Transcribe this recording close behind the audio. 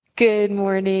Good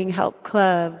morning, Help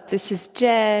Club. This is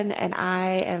Jen, and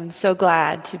I am so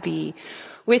glad to be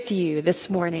with you this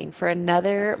morning for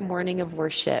another morning of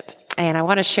worship. And I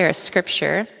want to share a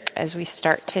scripture as we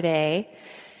start today.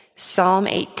 Psalm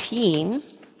 18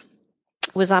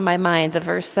 was on my mind. The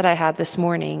verse that I had this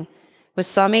morning was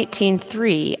Psalm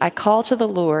 18:3. I call to the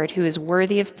Lord who is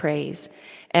worthy of praise,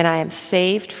 and I am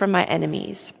saved from my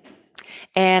enemies.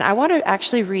 And I want to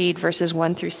actually read verses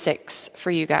 1 through 6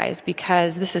 for you guys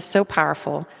because this is so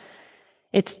powerful.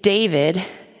 It's David,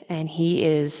 and he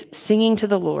is singing to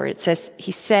the Lord. It says,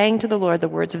 he sang to the Lord the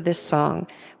words of this song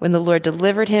when the Lord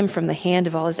delivered him from the hand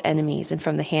of all his enemies and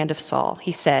from the hand of Saul.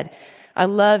 He said, I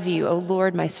love you, O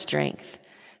Lord, my strength.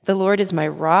 The Lord is my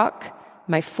rock,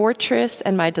 my fortress,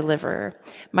 and my deliverer.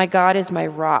 My God is my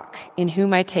rock, in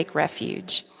whom I take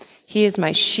refuge. He is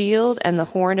my shield and the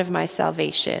horn of my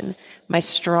salvation, my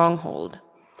stronghold.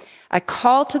 I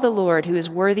call to the Lord who is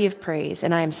worthy of praise,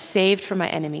 and I am saved from my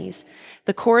enemies.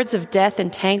 The cords of death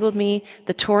entangled me,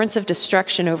 the torrents of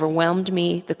destruction overwhelmed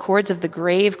me, the cords of the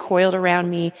grave coiled around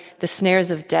me, the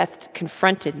snares of death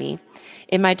confronted me.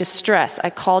 In my distress, I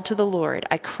called to the Lord.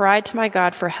 I cried to my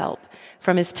God for help.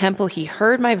 From his temple, he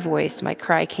heard my voice. My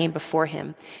cry came before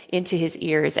him into his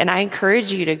ears. And I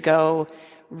encourage you to go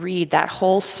read that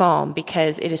whole psalm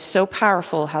because it is so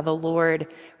powerful how the Lord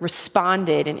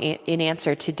responded in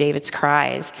answer to David's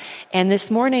cries. And this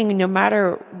morning, no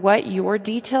matter what your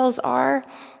details are,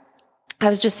 I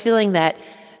was just feeling that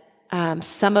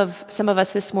some of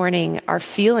us this morning are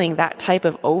feeling that type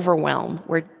of overwhelm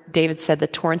where David said the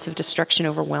torrents of destruction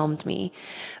overwhelmed me.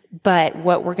 But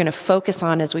what we're going to focus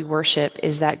on as we worship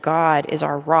is that God is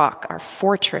our rock, our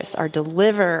fortress, our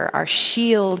deliverer, our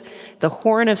shield, the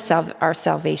horn of our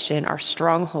salvation, our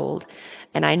stronghold.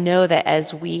 And I know that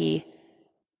as we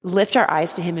lift our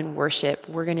eyes to him in worship,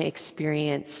 we're going to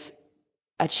experience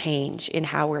a change in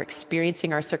how we're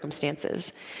experiencing our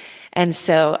circumstances. And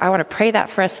so I want to pray that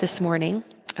for us this morning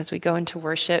as we go into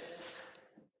worship.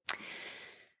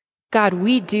 God,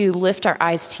 we do lift our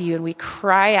eyes to you and we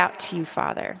cry out to you,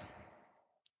 Father,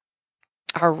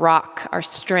 our rock, our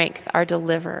strength, our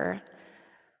deliverer.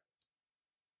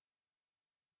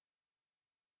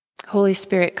 Holy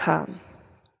Spirit, come.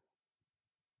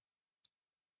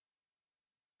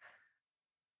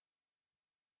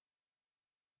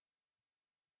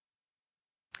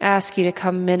 I ask you to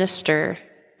come minister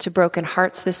to broken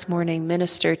hearts this morning,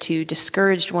 minister to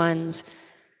discouraged ones,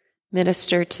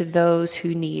 minister to those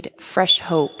who need fresh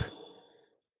hope,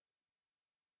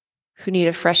 who need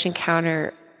a fresh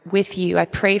encounter with you. I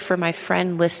pray for my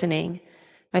friend listening,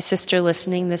 my sister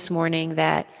listening this morning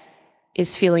that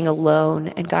is feeling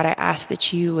alone. And God, I ask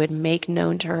that you would make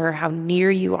known to her how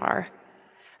near you are.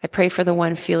 I pray for the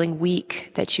one feeling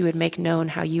weak, that you would make known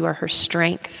how you are her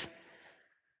strength.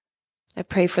 I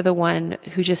pray for the one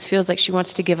who just feels like she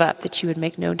wants to give up, that you would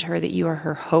make known to her that you are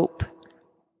her hope.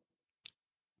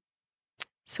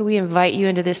 So we invite you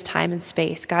into this time and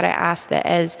space. God, I ask that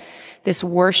as this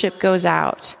worship goes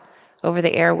out over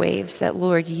the airwaves, that,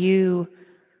 Lord, you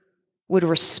would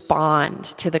respond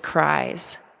to the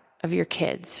cries of your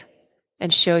kids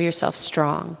and show yourself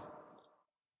strong.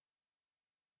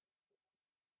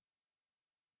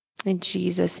 In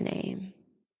Jesus' name.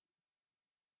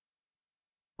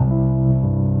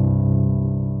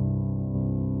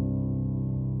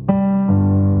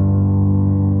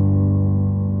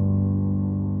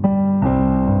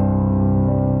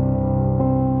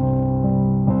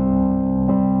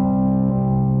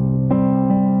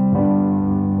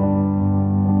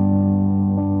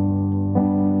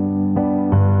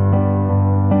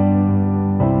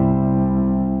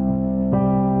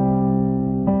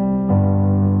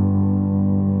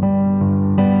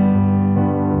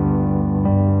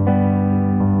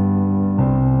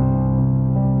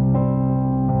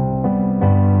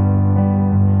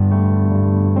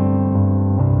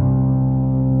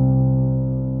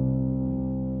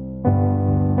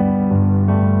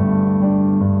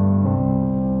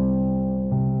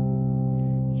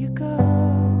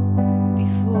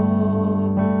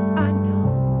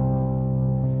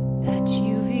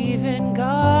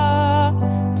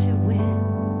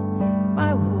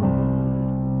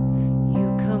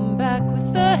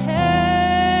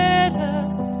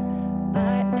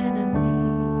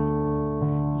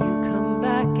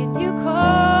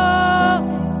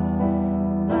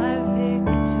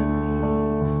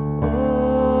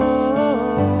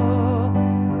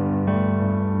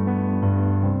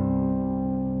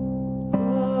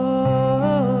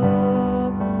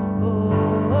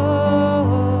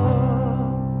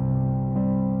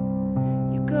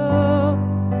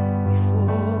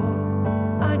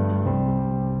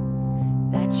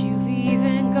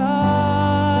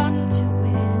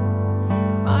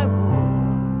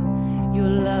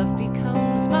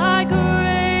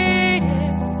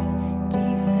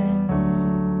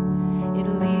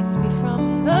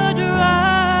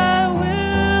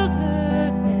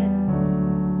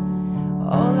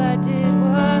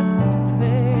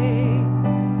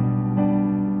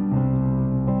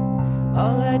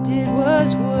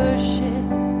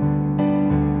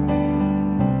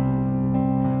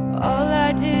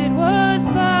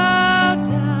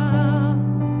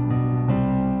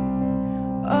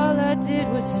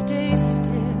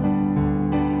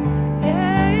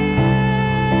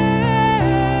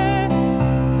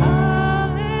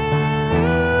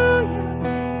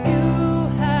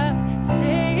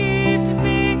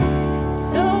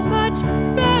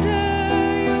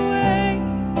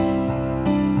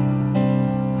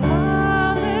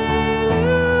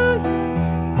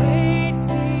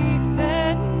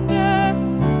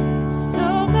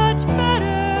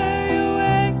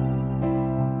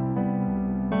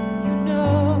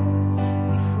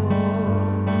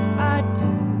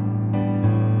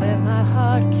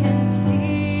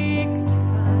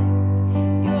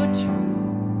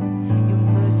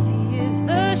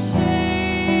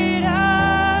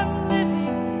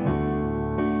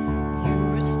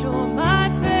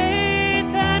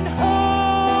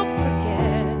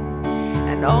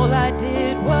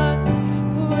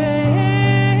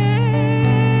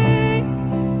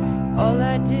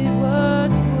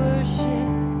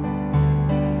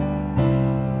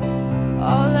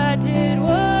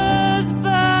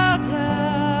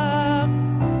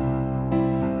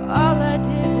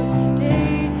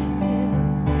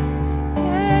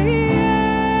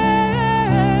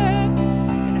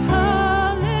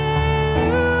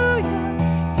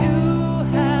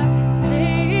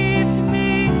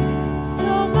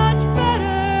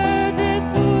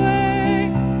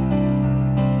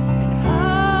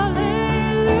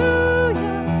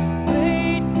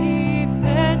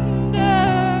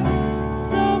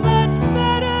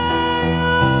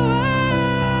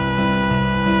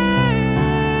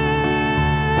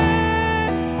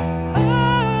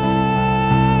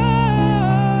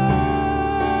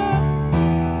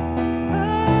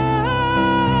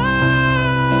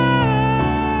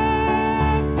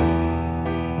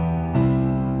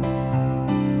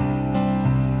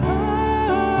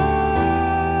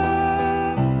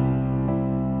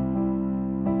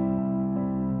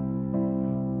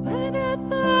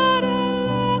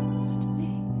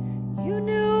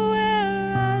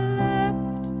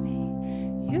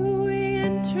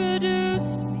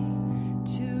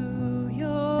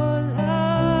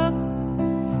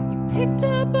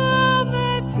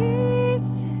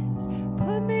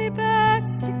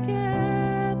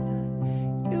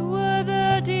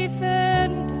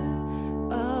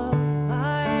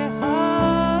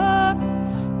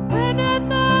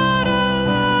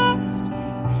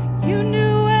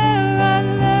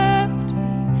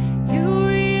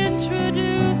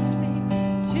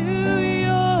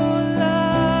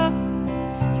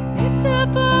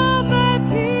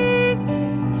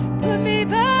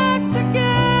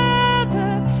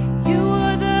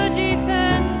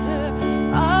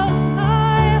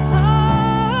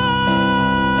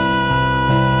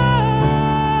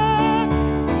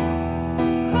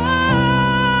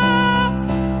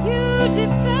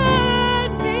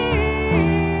 defend me.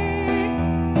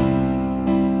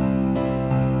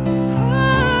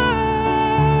 Hallelujah,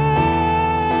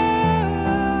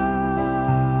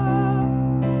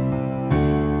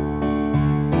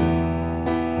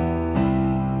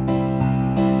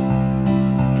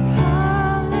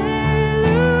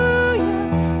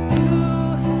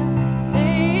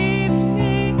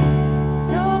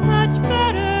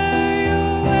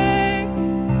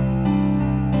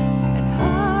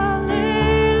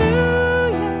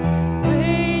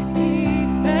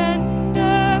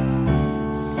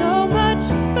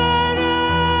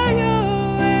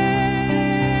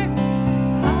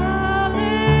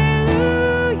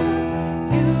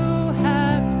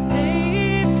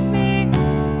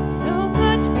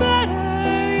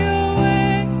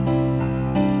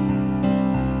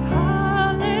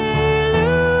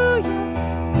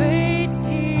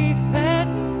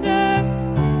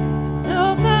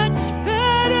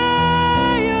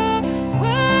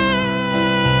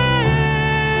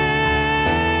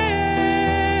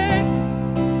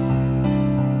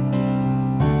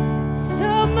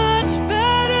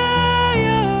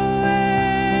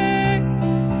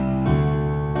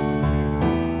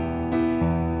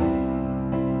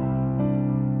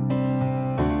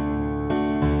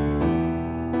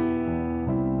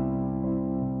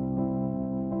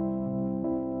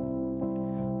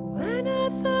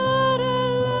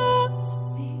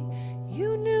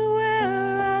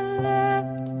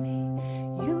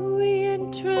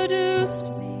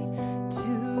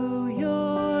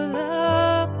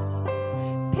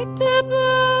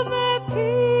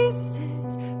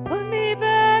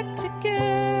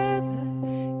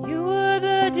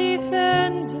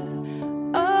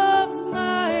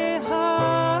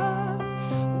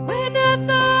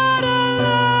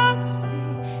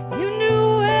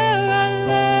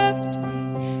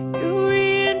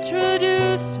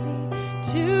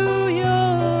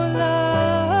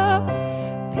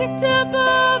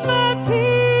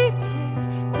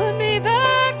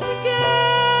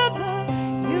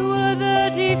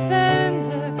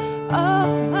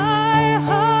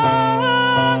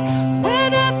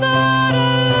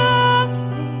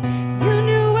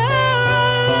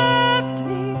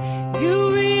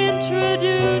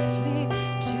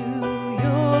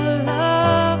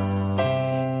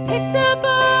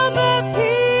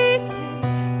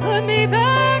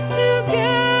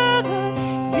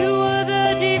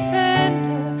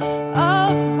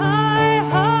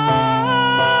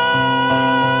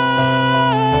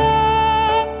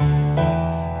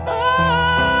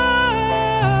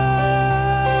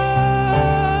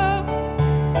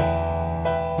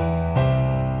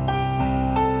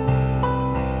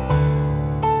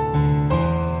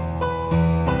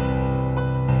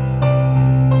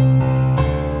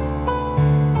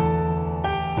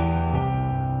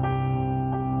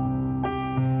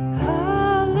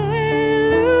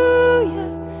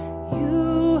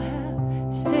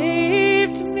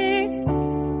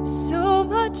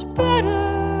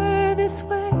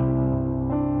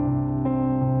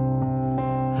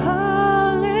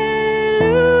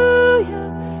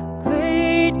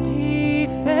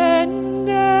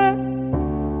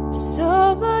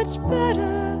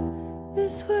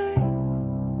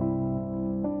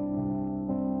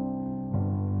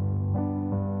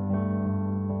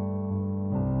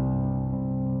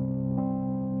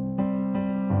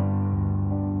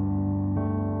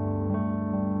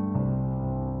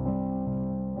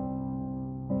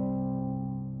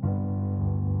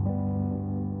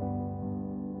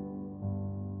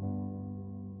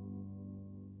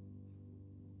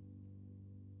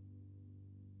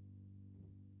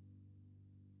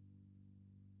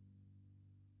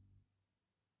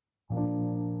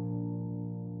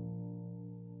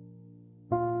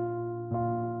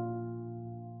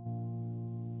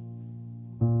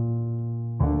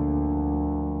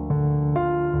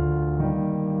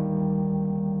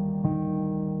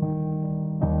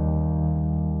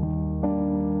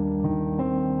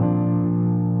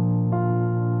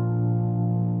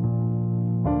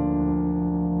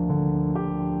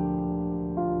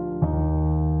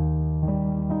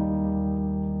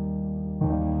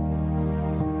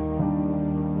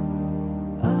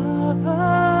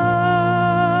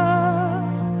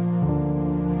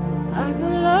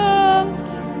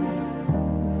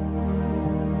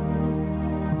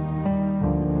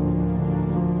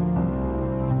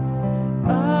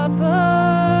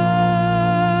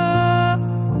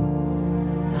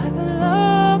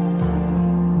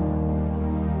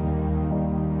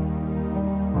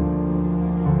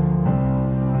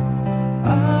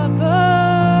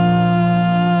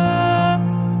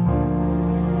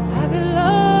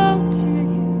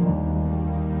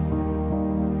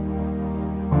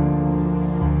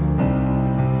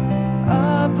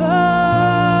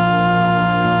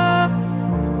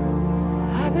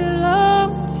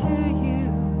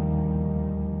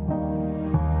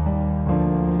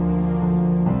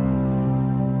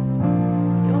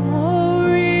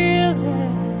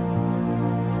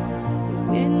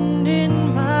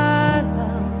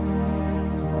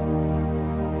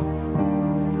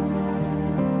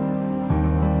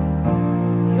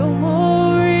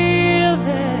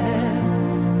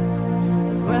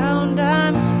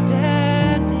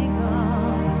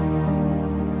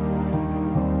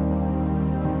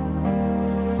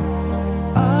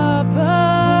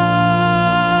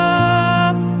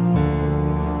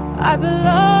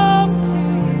 belong to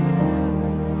you.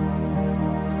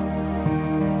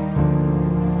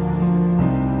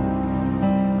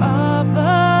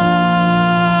 Abba,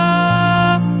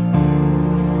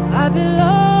 I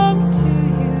belong to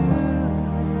you.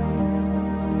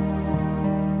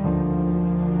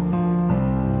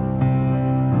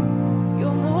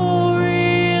 You're more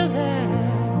real than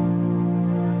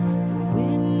the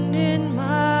wind in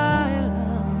my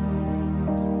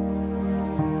lungs.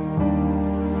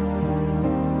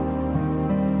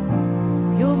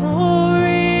 You're more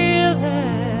real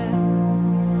than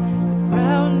the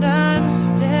ground I'm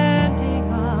standing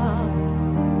on.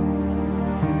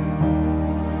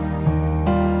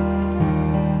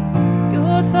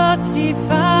 Your thoughts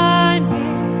define me.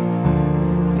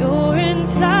 You're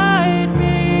inside me.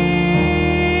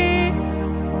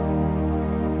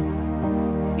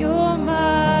 You're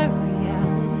my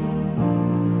reality.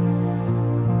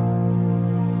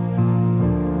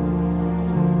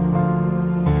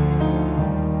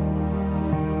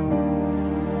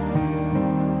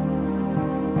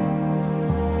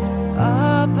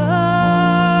 Abba,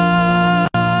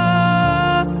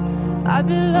 I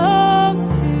belong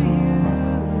to you.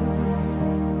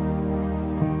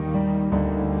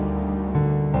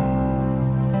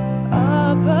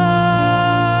 Abba,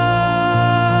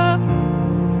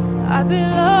 I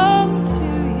belong to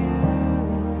you.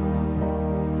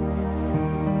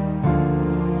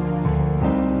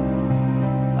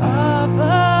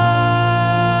 Abba,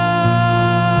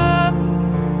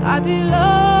 I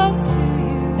belong to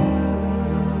you.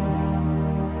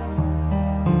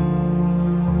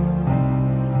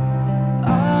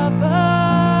 Abba,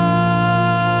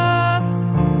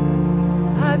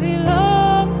 I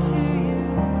belong to you.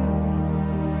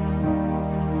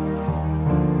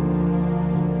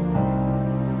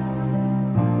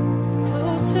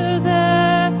 Closer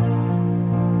than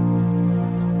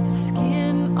the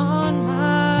skin on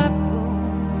my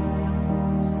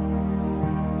bones.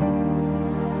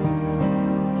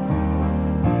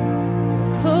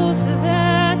 Closer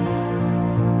than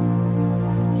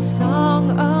the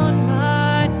song on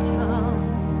my tongue.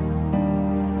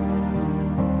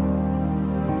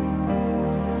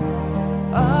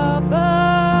 Abba,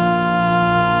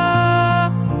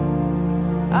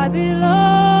 I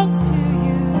belong to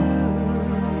you.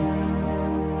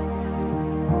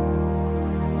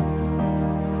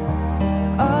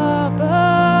 Abba,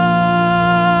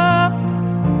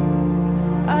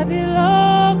 I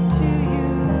belong to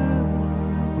you.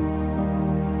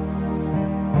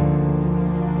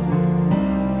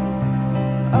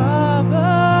 Abba,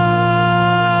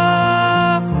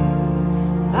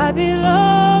 I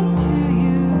belong to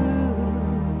you.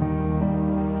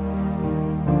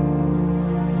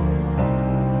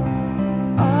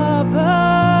 Abba,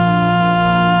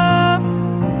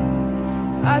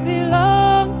 I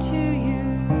belong to you.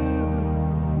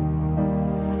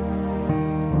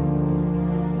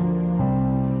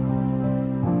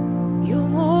 You're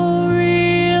more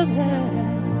real than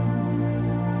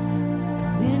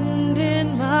the wind in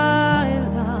my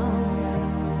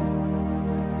lungs.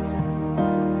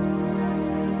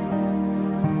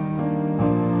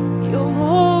 You're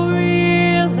more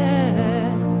real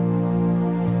than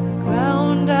the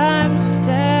ground I'm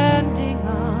standing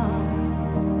on.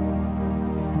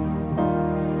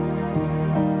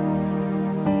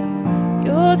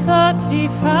 Your thoughts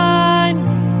define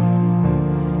me.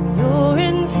 You're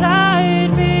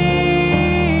inside me.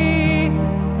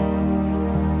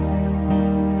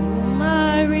 You're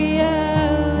my reality.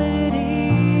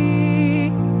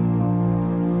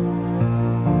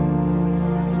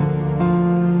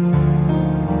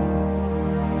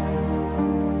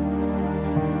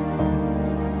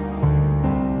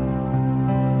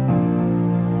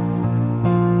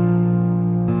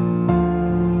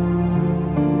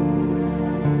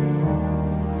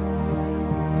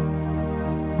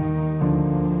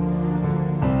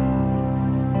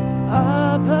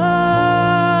 Abba,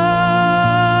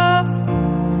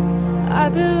 I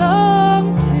belong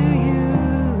to you.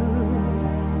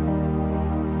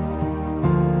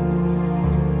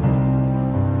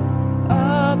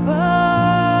 Abba,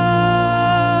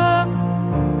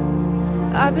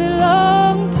 I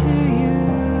belong to you.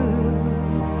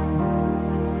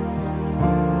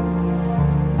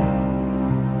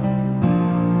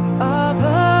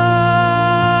 Abba,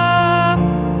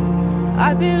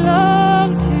 I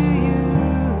belong to you.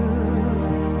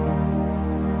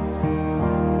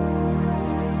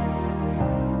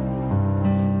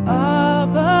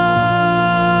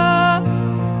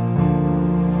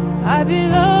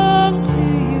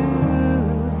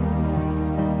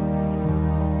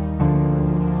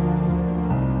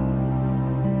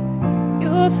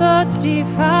 Your thoughts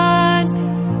define me.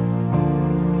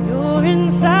 You're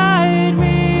inside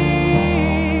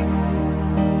me.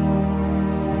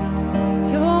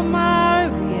 You're my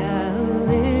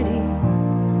reality.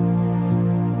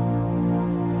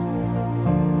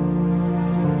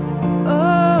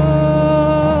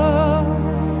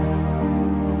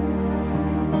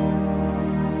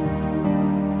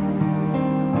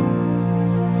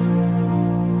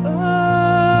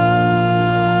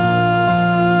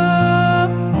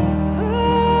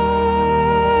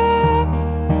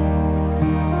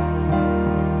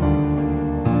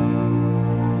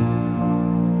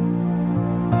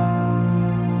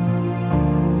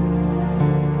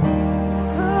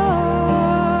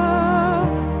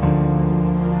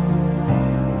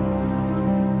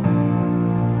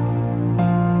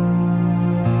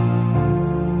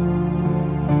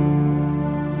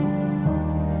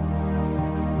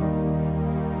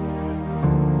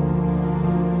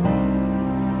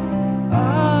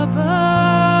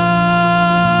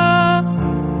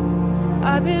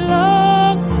 I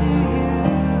belong to you.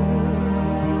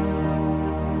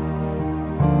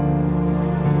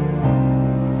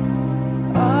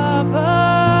 Abba,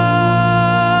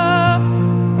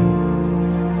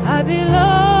 I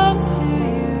belong to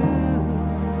you.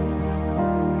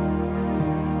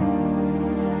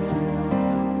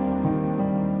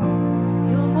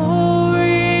 You're more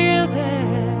real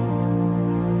than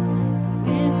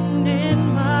wind in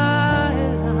my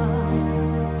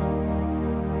lungs.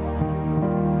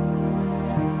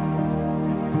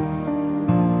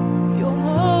 You're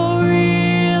more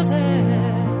real than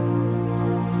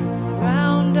the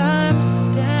ground I'm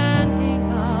standing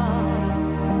on.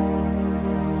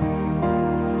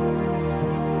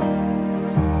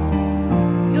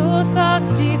 Your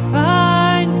thoughts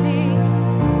define me.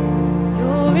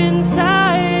 You're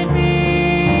inside me.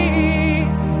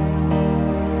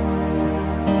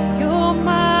 You're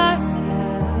my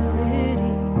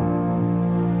reality.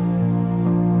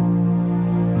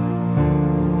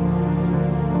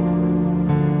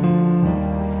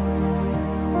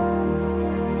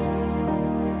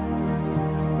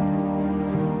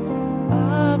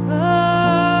 Abba,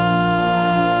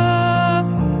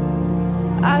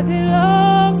 I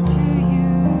belong to you.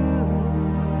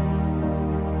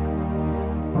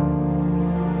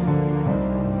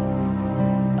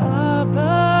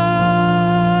 Abba,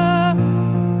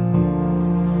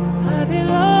 I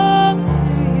belong to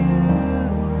you.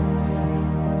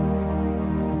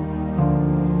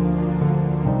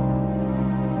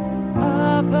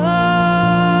 Abba,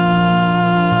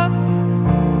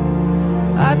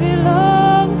 I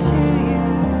belong to you.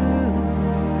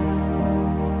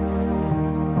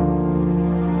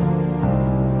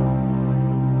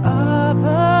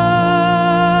 Abba,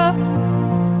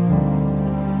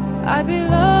 I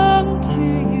belong to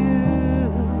you.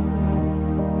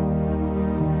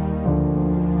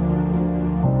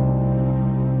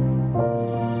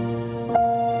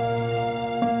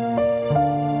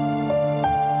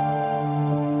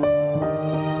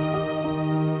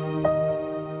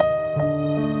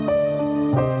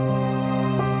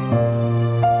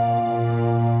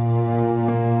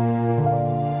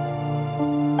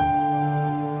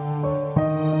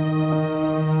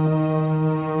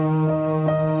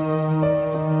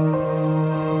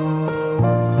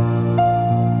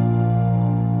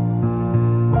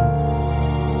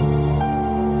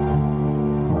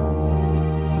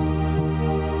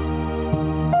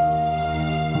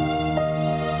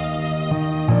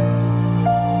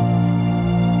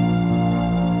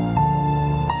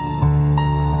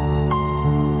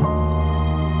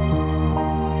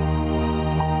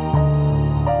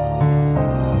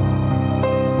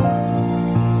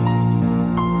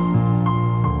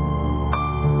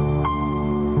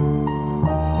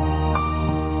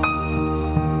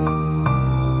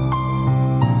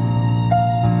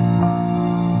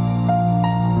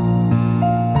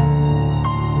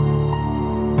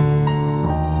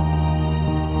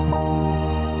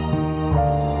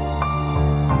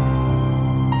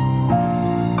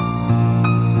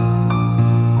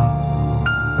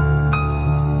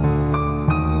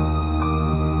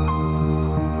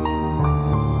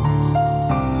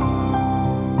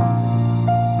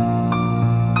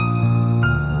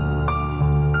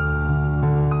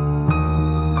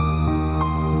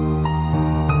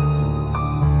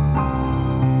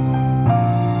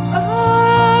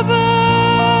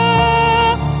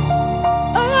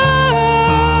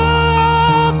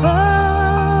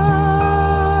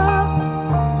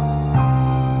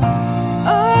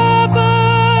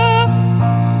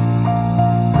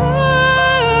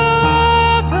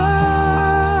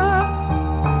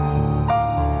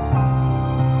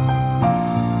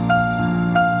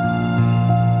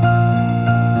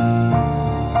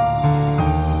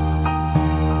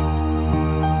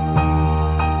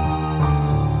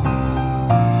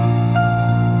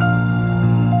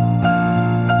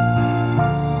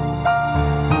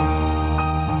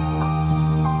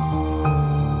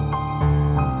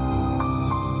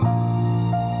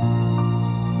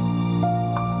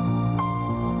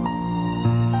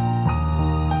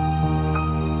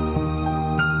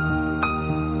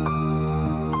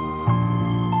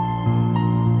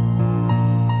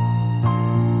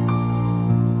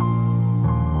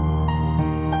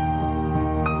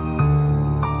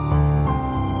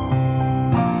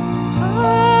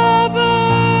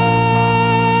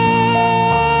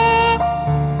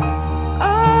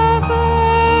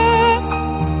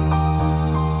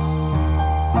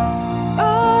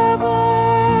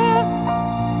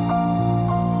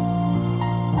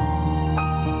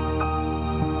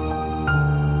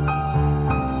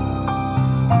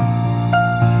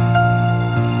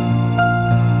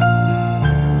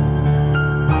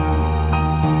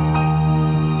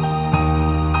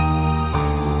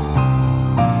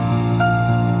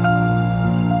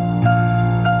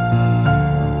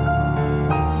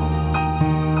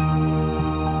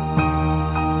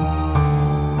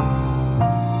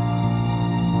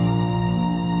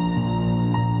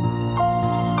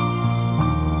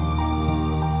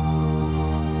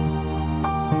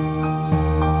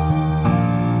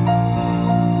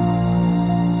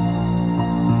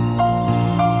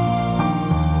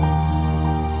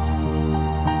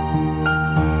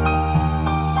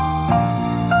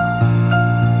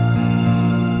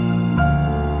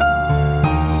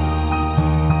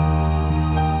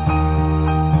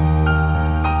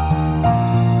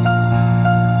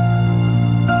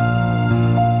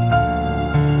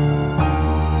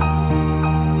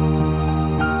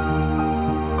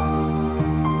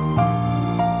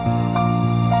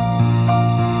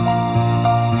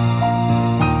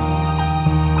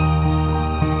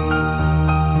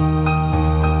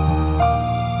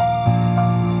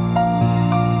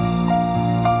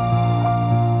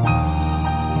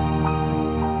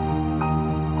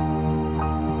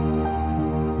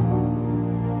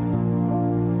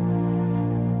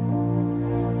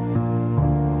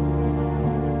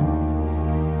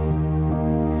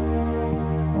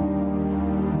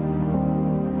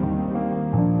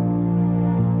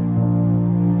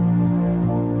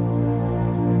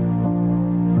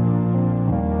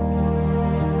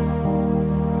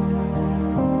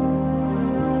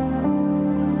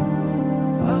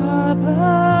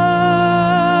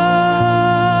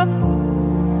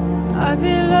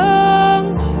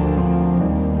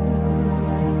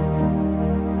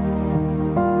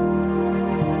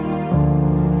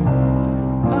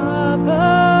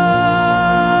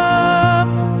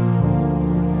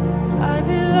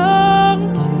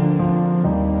 belong to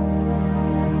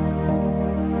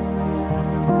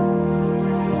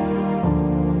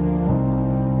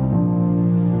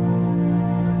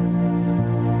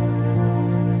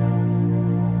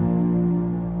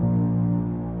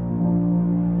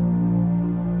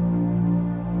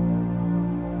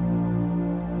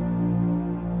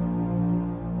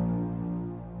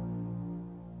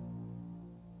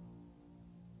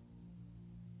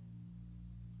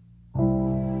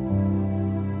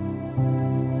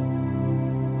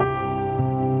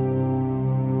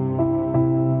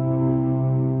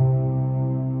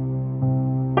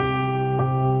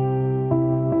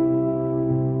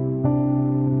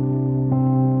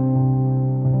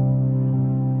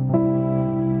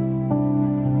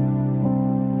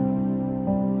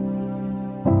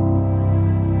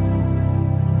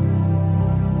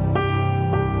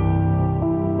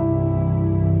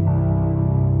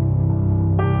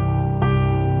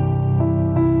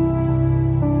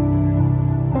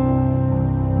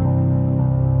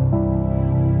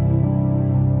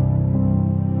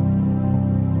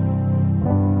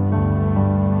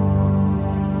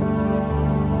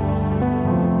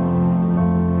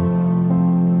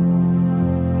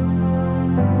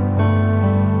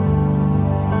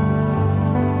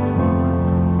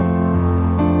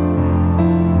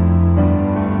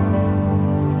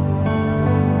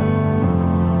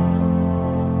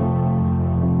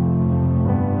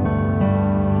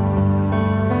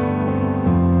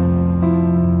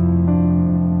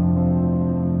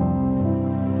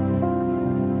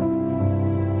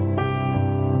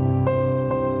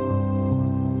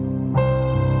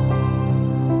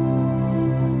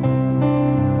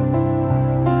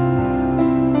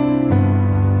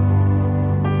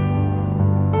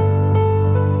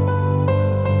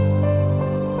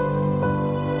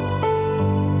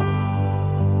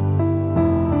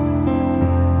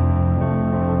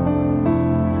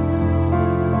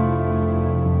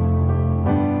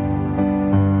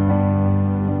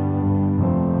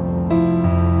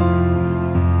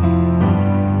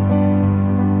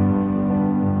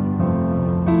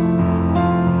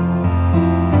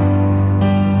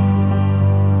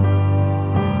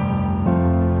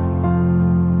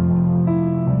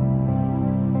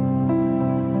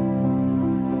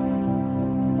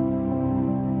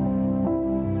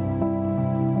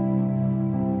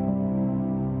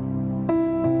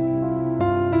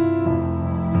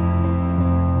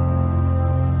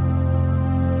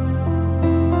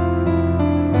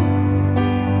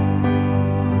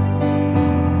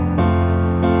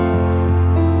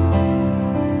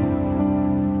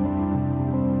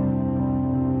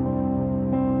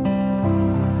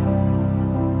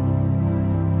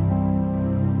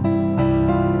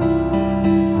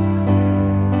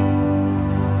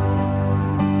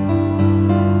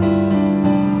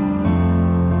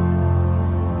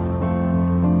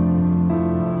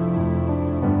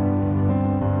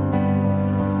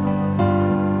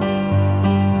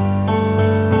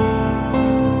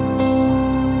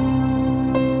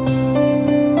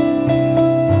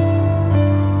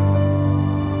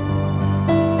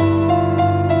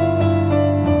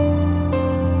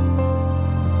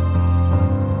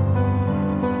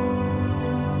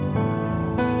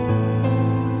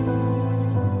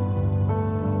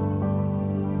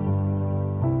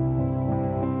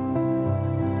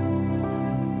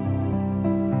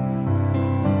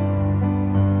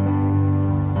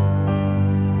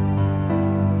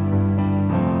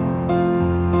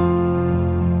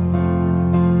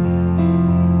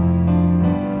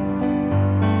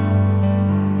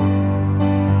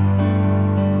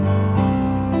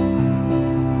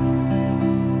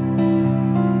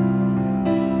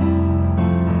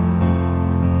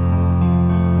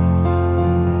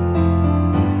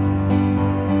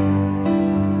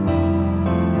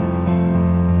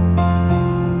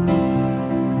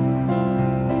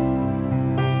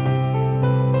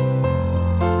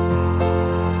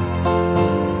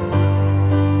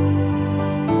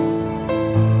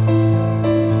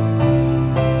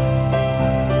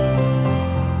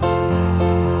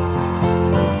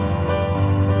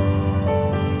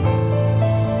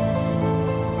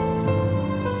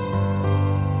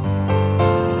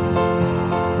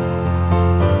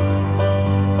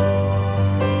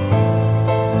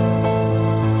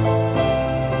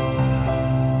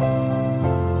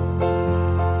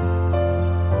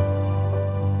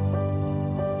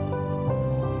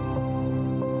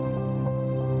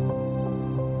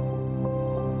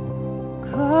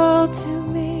to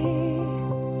me.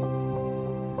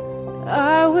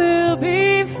 I will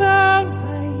be found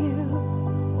by you.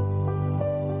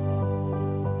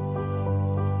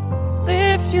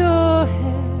 Lift your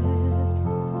head,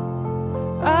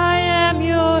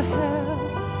 your help.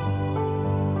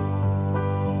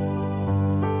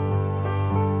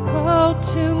 Call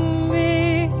to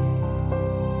me,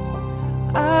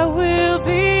 I will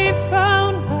be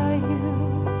found by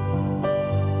you.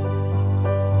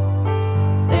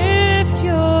 Lift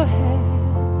your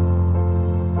head,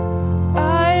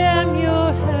 I am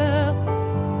your help.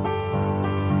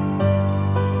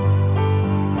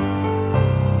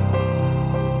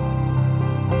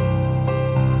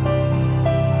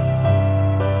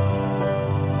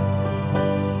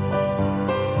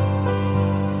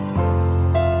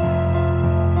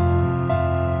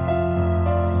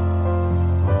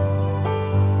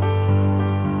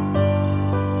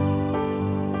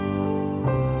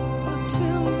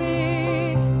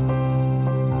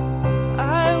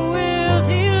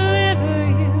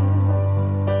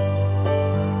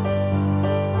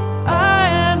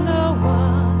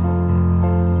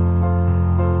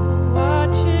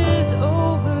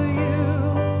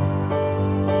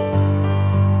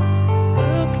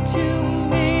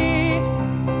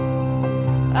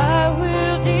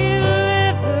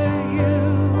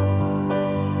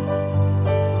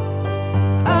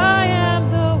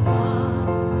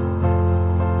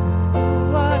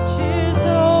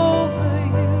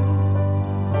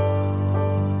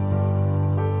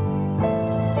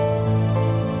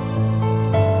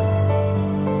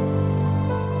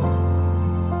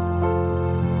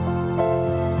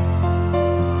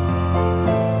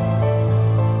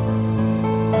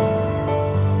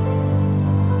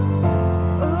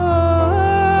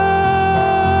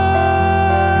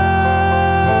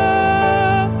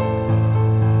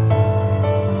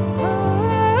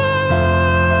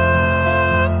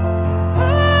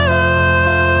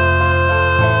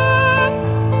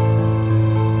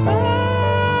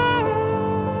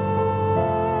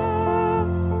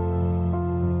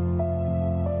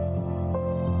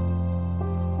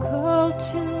 Call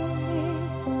to me,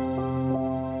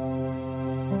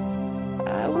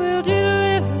 I will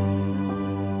deliver you.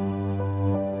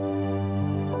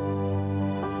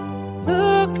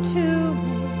 Look to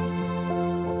me,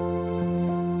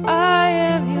 I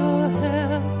am your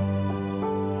help.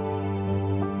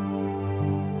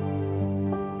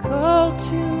 Call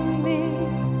to me,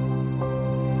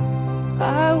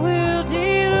 I will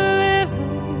deliver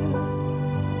you.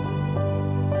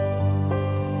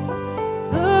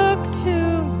 Look to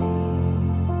me,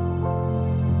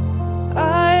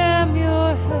 I am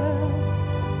your help.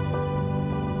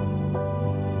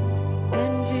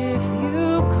 And if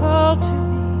you call to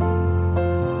me,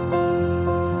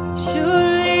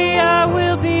 surely I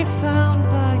will be found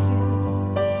by you.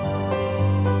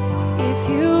 If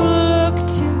you look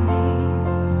to me,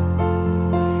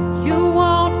 you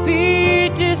won't be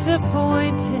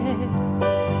disappointed.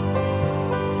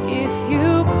 If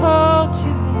you call to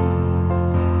me,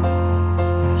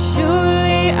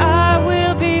 surely I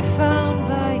will be found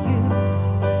by you.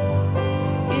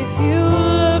 If you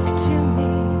look to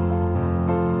me,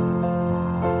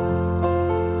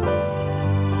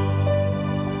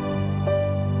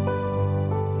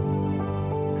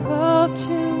 call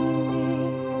to me,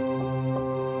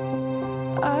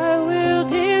 I will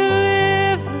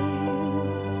deliver you.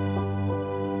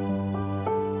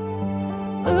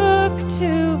 Look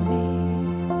to me,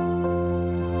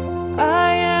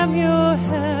 I am your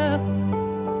help.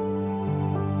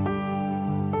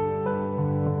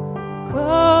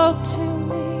 Call to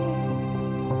me,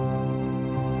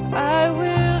 I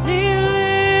will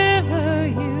deliver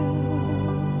you.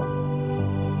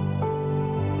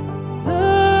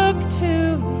 Look to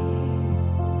me,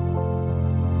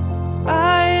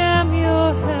 I am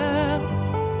your help.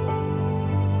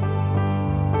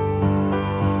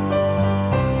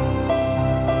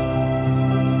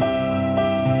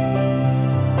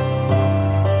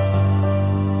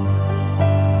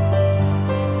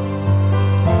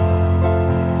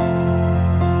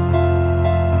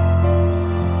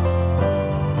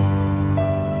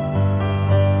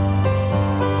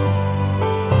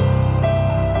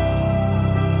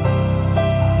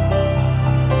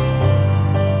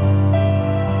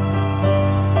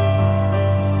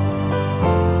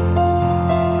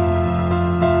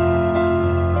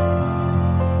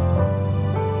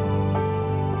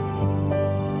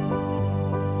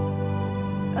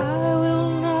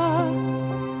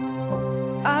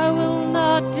 I will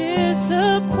not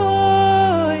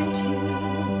disappoint you.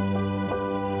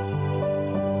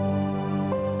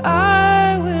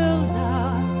 I will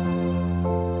not,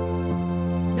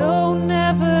 no,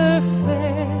 never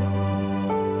fail.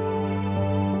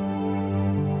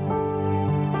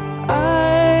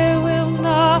 I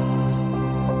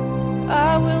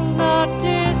will not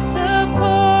disappoint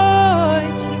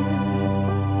you.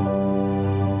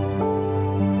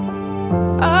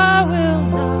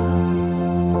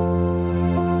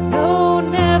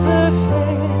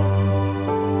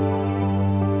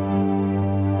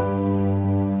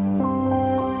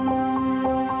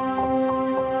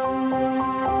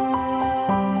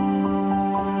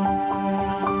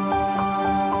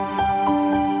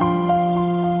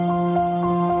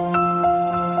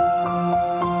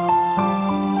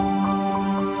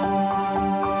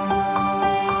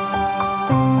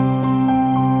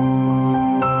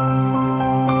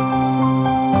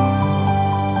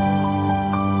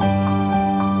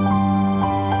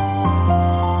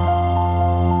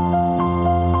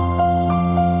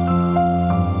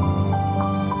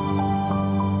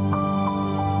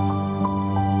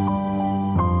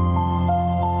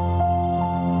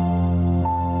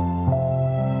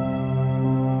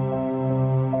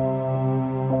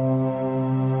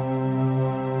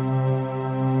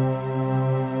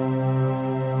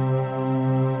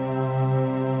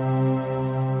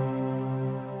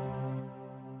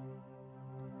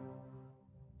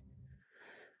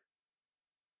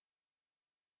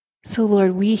 So,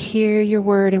 Lord, we hear your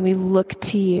word and we look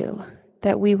to you,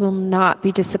 that we will not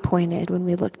be disappointed when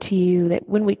we look to you, that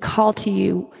when we call to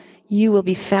you, you will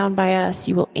be found by us,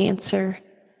 you will answer.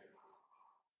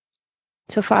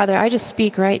 So, Father, I just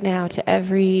speak right now to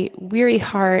every weary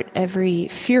heart, every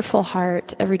fearful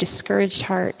heart, every discouraged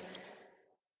heart.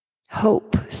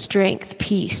 Hope, strength,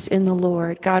 peace in the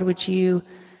Lord. God, would you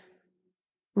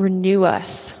renew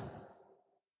us?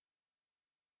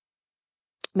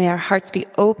 May our hearts be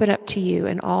open up to you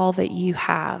and all that you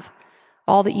have,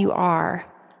 all that you are,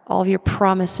 all of your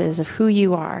promises of who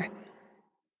you are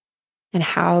and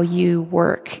how you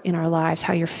work in our lives,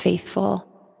 how you're faithful.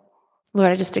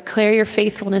 Lord, I just declare your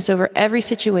faithfulness over every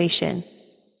situation.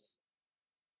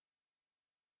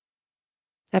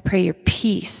 I pray your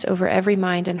peace over every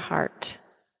mind and heart.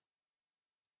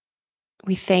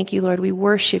 We thank you, Lord. We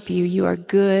worship you. You are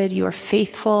good. You are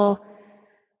faithful.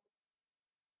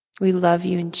 We love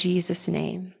you in Jesus'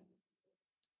 name.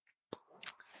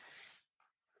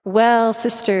 Well,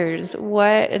 sisters,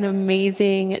 what an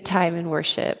amazing time in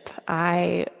worship.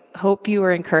 I hope you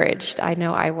were encouraged. I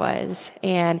know I was.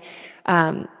 And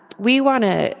we want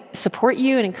to support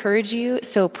you and encourage you.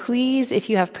 So please, if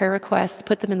you have prayer requests,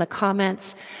 put them in the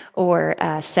comments or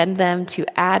send them to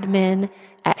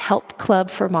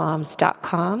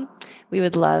admin@helpclubformoms.com. We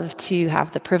would love to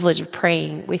have the privilege of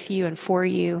praying with you and for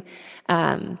you.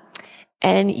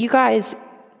 And you guys,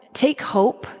 take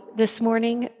hope this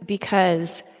morning,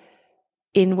 because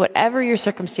in whatever your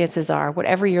circumstances are,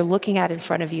 whatever you're looking at in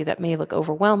front of you that may look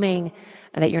overwhelming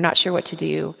and that you're not sure what to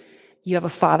do, you have a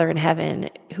Father in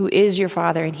heaven who is your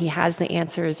Father, and he has the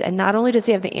answers. And not only does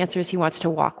he have the answers, he wants to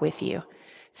walk with you.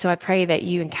 So I pray that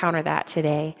you encounter that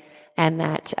today and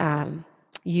that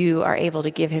you are able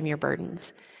to give him your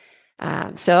burdens.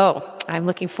 So I'm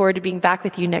looking forward to being back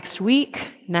with you next week,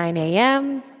 9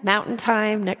 a.m. Mountain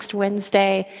Time, next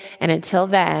Wednesday. And until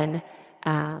then,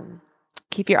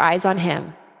 keep your eyes on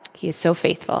him. He is so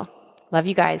faithful. Love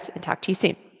you guys, and talk to you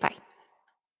soon.